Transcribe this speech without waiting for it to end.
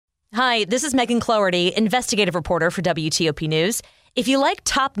Hi, this is Megan Cloherty, investigative reporter for WTOP News. If you like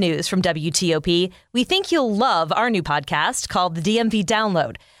top news from WTOP, we think you'll love our new podcast called The DMV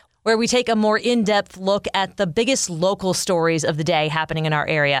Download, where we take a more in-depth look at the biggest local stories of the day happening in our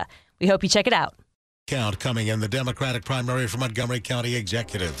area. We hope you check it out. Count coming in the Democratic primary for Montgomery County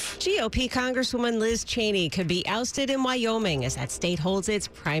Executive. GOP Congresswoman Liz Cheney could be ousted in Wyoming as that state holds its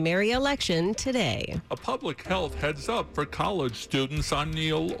primary election today. A public health heads up for college students on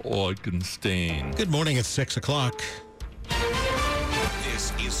Neil Augenstein. Good morning, it's 6 o'clock.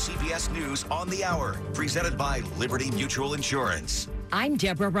 This is CBS News on the Hour, presented by Liberty Mutual Insurance. I'm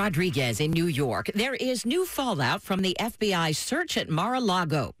Deborah Rodriguez in New York. There is new fallout from the FBI search at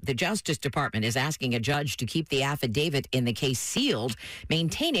Mar-a-Lago. The Justice Department is asking a judge to keep the affidavit in the case sealed,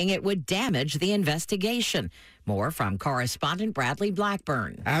 maintaining it would damage the investigation. More from correspondent Bradley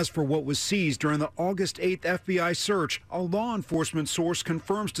Blackburn. As for what was seized during the August 8th FBI search, a law enforcement source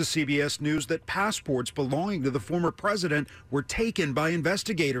confirms to CBS News that passports belonging to the former president were taken by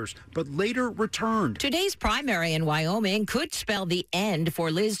investigators, but later returned. Today's primary in Wyoming could spell the end for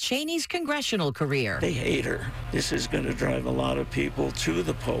Liz Cheney's congressional career. They hate her. This is going to drive a lot of people to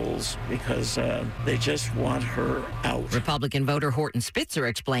the polls because they just want her out. Republican voter Horton Spitzer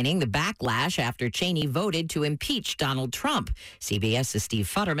explaining the backlash after Cheney voted to impeach Donald Trump. CBS's Steve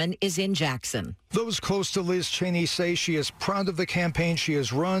Futterman is in Jackson. Those close to Liz Cheney say she is proud of the campaign she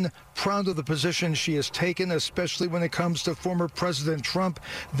has run, proud of the position she has taken, especially when it comes to former President Trump.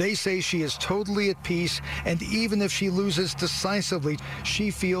 They say she is totally at peace, and even if she loses decisively,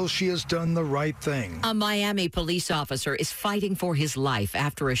 she feels she has done the right thing. A Miami police officer is fighting for his life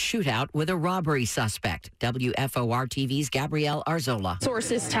after a shootout with a robbery suspect. WFOR-TV's Gabrielle Arzola.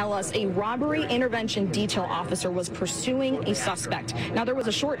 Sources tell us a robbery intervention detail officer was pursuing a suspect. Now, there was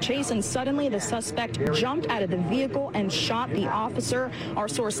a short chase, and suddenly the suspect jumped out of the vehicle and shot the officer. Our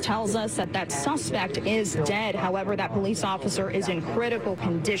source tells us that that suspect is dead. However, that police officer is in critical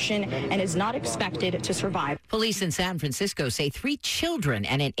condition and is not expected to survive. Police in San Francisco say 3 children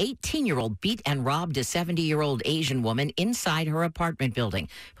and an 18-year-old beat and robbed a 70-year-old Asian woman inside her apartment building.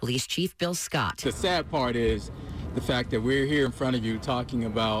 Police Chief Bill Scott. The sad part is the fact that we're here in front of you talking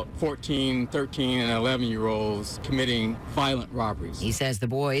about 14, 13, and 11-year-olds committing violent robberies. He says the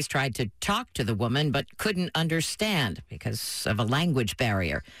boys tried to talk to the woman but couldn't understand because of a language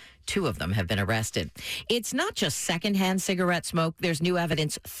barrier. 2 of them have been arrested. It's not just secondhand cigarette smoke. There's new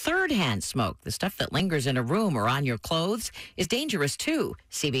evidence third-hand smoke, the stuff that lingers in a room or on your clothes, is dangerous too.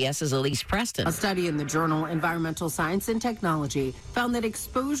 CBS's Elise Preston. A study in the journal Environmental Science and Technology found that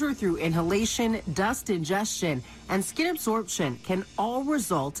exposure through inhalation, dust ingestion, and skin absorption can all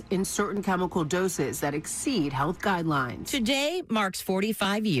result in certain chemical doses that exceed health guidelines. Today marks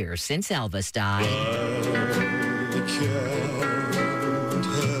 45 years since Elvis died.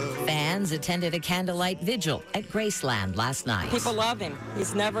 Fans attended a candlelight vigil at Graceland last night. People love him.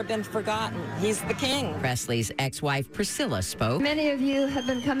 He's never been forgotten. He's the king. Presley's ex-wife Priscilla spoke. Many of you have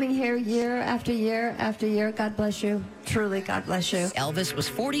been coming here year after year after year. God bless you. Truly, God bless you. Elvis was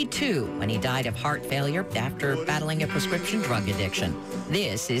 42 when he died of heart failure after battling a prescription drug addiction.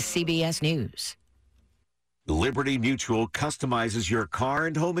 This is CBS News. Liberty Mutual customizes your car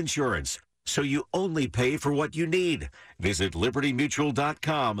and home insurance, so you only pay for what you need. Visit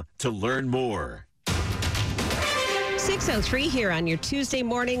libertymutual.com to learn more. 6:03 here on your Tuesday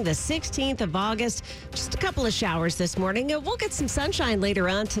morning, the 16th of August. Just a couple of showers this morning. We'll get some sunshine later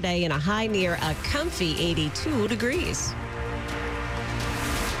on today and a high near a comfy 82 degrees.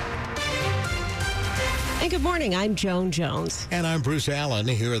 And good morning, I'm Joan Jones. And I'm Bruce Allen.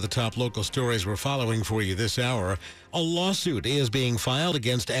 Here are the top local stories we're following for you this hour. A lawsuit is being filed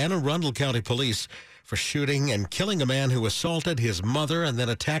against Anne Arundel County Police for shooting and killing a man who assaulted his mother and then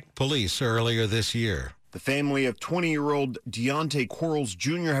attacked police earlier this year. The family of 20-year-old Deontay Quarles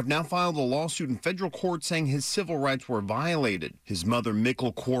Jr. have now filed a lawsuit in federal court saying his civil rights were violated. His mother,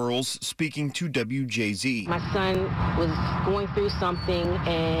 Mickle Quarles, speaking to WJZ. My son was going through something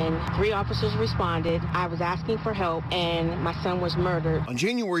and 3 officers responded. I was asking for help and my son was murdered. On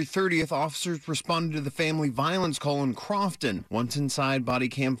January 30th, officers responded to the family violence call in Crofton. Once inside, body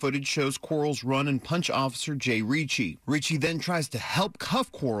cam footage shows Quarles run and punch Officer Jay Ricci. Ricci then tries to help cuff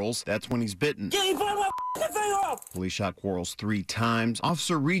Quarles. That's when he's bitten. Police shot Quarles 3 times.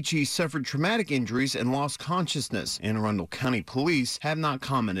 Officer Ricci suffered traumatic injuries and lost consciousness. Anne Arundel County Police have not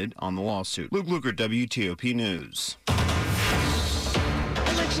commented on the lawsuit. Luke Luker, WTOP News.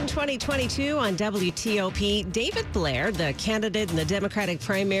 Election 2022 on WTOP. David Blair, the candidate in the Democratic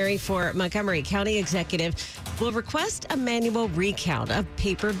primary for Montgomery County Executive, will request a manual recount of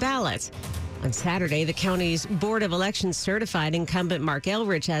paper ballots. On Saturday, the county's Board of Elections certified incumbent Mark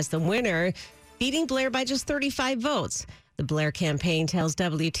Elrich as the winner, beating Blair by just 35 votes. The Blair campaign tells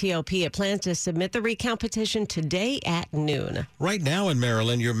WTOP it plans to submit the recount petition today at noon. Right now in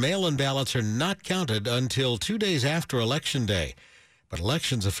Maryland, your mail-in ballots are not counted until 2 days after Election Day. But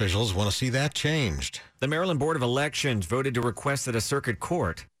elections officials want to see that changed. The Maryland Board of Elections voted to request that a circuit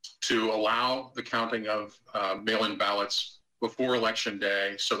court to allow the counting of mail-in ballots before Election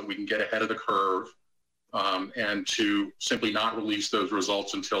Day so that we can get ahead of the curve, and to simply not release those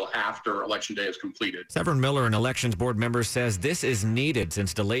results until after Election Day is completed. Severin Miller, an Elections Board member, says this is needed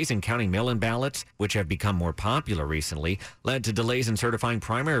since delays in counting mail-in ballots, which have become more popular recently, led to delays in certifying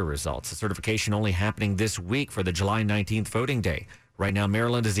primary results. The certification only happening this week for the July 19th voting day. Right now,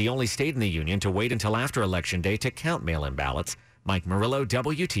 Maryland is the only state in the union to wait until after Election Day to count mail-in ballots. Mike Murillo,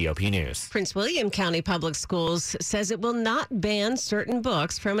 WTOP News. Prince William County Public Schools says it will not ban certain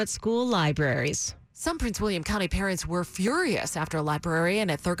books from its school libraries. Some Prince William County parents were furious after a librarian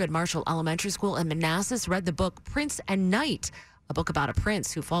at Thurgood Marshall Elementary School in Manassas read the book Prince and Knight, a book about a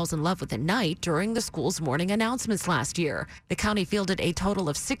prince who falls in love with a knight during the school's morning announcements last year. The county fielded a total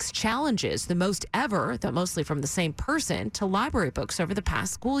of 6 challenges, the most ever, though mostly from the same person, to library books over the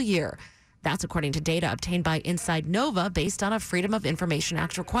past school year. That's according to data obtained by Inside Nova based on a Freedom of Information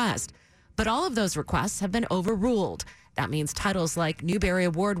Act request. But all of those requests have been overruled. That means titles like Newbery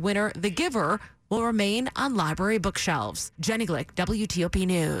Award winner The Giver will remain on library bookshelves. Jenny Glick, WTOP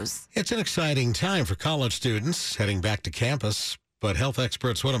News. It's an exciting time for college students heading back to campus, but health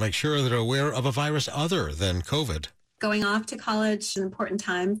experts want to make sure they're aware of a virus other than COVID. Going off to college is an important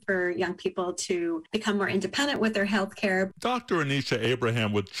time for young people to become more independent with their health care. Dr. Anisha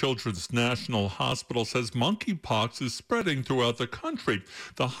Abraham with Children's National Hospital says monkeypox is spreading throughout the country.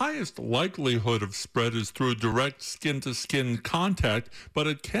 The highest likelihood of spread is through direct skin-to-skin contact, but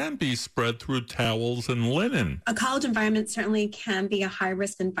it can be spread through towels and linen. A college environment certainly can be a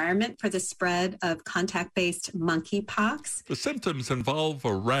high-risk environment for the spread of contact-based monkeypox. The symptoms involve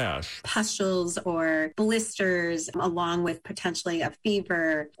a rash, pustules or blisters, along with potentially a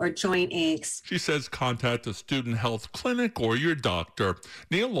fever or joint aches. She says contact a student health clinic or your doctor.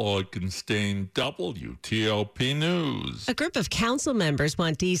 Neil Augenstein, WTOP News. A group of council members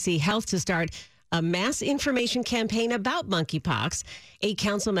want D.C. Health to start a mass information campaign about monkeypox. 8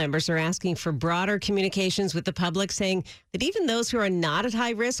 council members are asking for broader communications with the public, saying that even those who are not at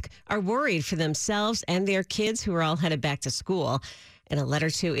high risk are worried for themselves and their kids who are all headed back to school. In a letter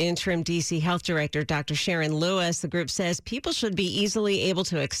to interim D.C. Health Director Dr. Sharon Lewis, the group says people should be easily able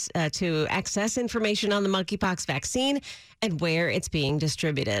to access information on the monkeypox vaccine and where it's being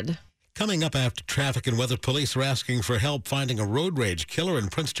distributed. Coming up after traffic and weather, police are asking for help finding a road rage killer in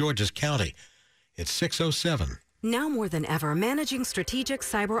Prince George's County. It's 6:07. Now more than ever, managing strategic,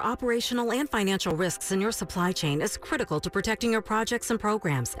 cyber, operational, and financial risks in your supply chain is critical to protecting your projects and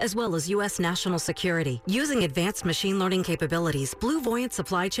programs, as well as U.S. national security. Using advanced machine learning capabilities, Blue Voyant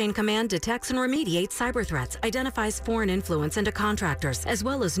Supply Chain Command detects and remediates cyber threats, identifies foreign influence into contractors, as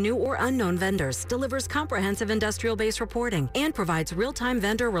well as new or unknown vendors, delivers comprehensive industrial-based reporting, and provides real-time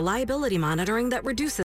vendor reliability monitoring that reduces